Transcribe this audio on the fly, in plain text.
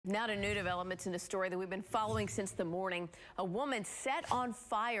Now to new developments in a story that we've been following since the morning. A woman set on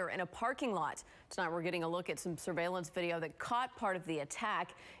fire in a parking lot. Tonight we're getting a look at some surveillance video that caught part of the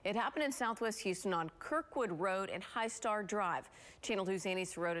attack. It happened in Southwest Houston on Kirkwood Road and High Star Drive. Channel 2's Andy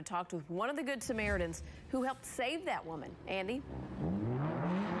Sirota talked with one of the Good Samaritans who helped save that woman. Andy?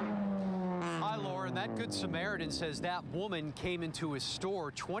 Hi, Lauren. That Good Samaritan says that woman came into his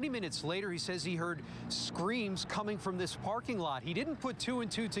store. 20 minutes later, he says he heard screams coming from this parking lot. He didn't put two and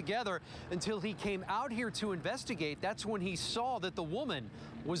two together until he came out here to investigate. That's when he saw that the woman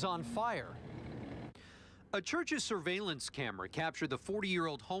was on fire. A church's surveillance camera captured the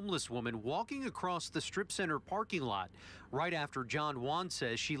 40-year-old homeless woman walking across the strip center parking lot right after John Juan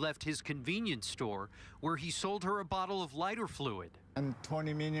says she left his convenience store where he sold her a bottle of lighter fluid. And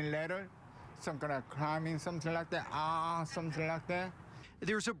 20 minutes later, some kind of climbing, something like that. Something like that.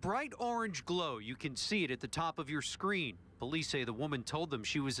 There's a bright orange glow. You can see it at the top of your screen. Police say the woman told them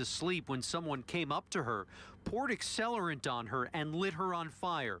she was asleep when someone came up to her, poured accelerant on her, and lit her on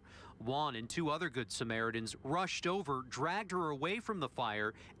fire. Juan and two other Good Samaritans rushed over, dragged her away from the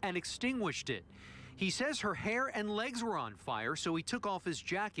fire, and extinguished it. He says her hair and legs were on fire, so he took off his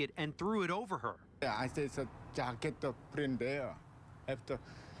jacket and threw it over her. Yeah, I said, the jacket to put in there. After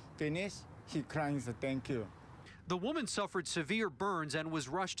finish, he cries, thank you. The woman suffered severe burns and was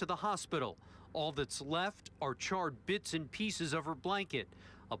rushed to the hospital. All that's left are charred bits and pieces of her blanket.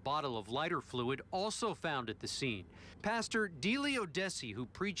 A bottle of lighter fluid also found at the scene. Pastor Delio Desi, who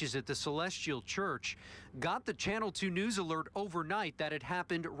preaches at the Celestial Church, got the Channel 2 News alert overnight that it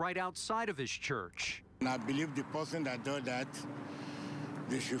happened right outside of his church. And I believe the person that did that,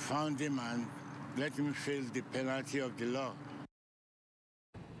 they should find him and let him face the penalty of the law.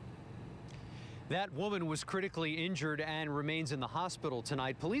 That woman was critically injured and remains in the hospital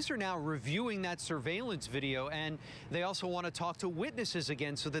tonight. Police are now reviewing that surveillance video, and they also want to talk to witnesses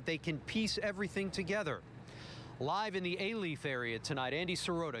again so that they can piece everything together. Live in the Alief area tonight, Andy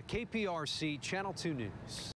Sirota, KPRC, Channel 2 News.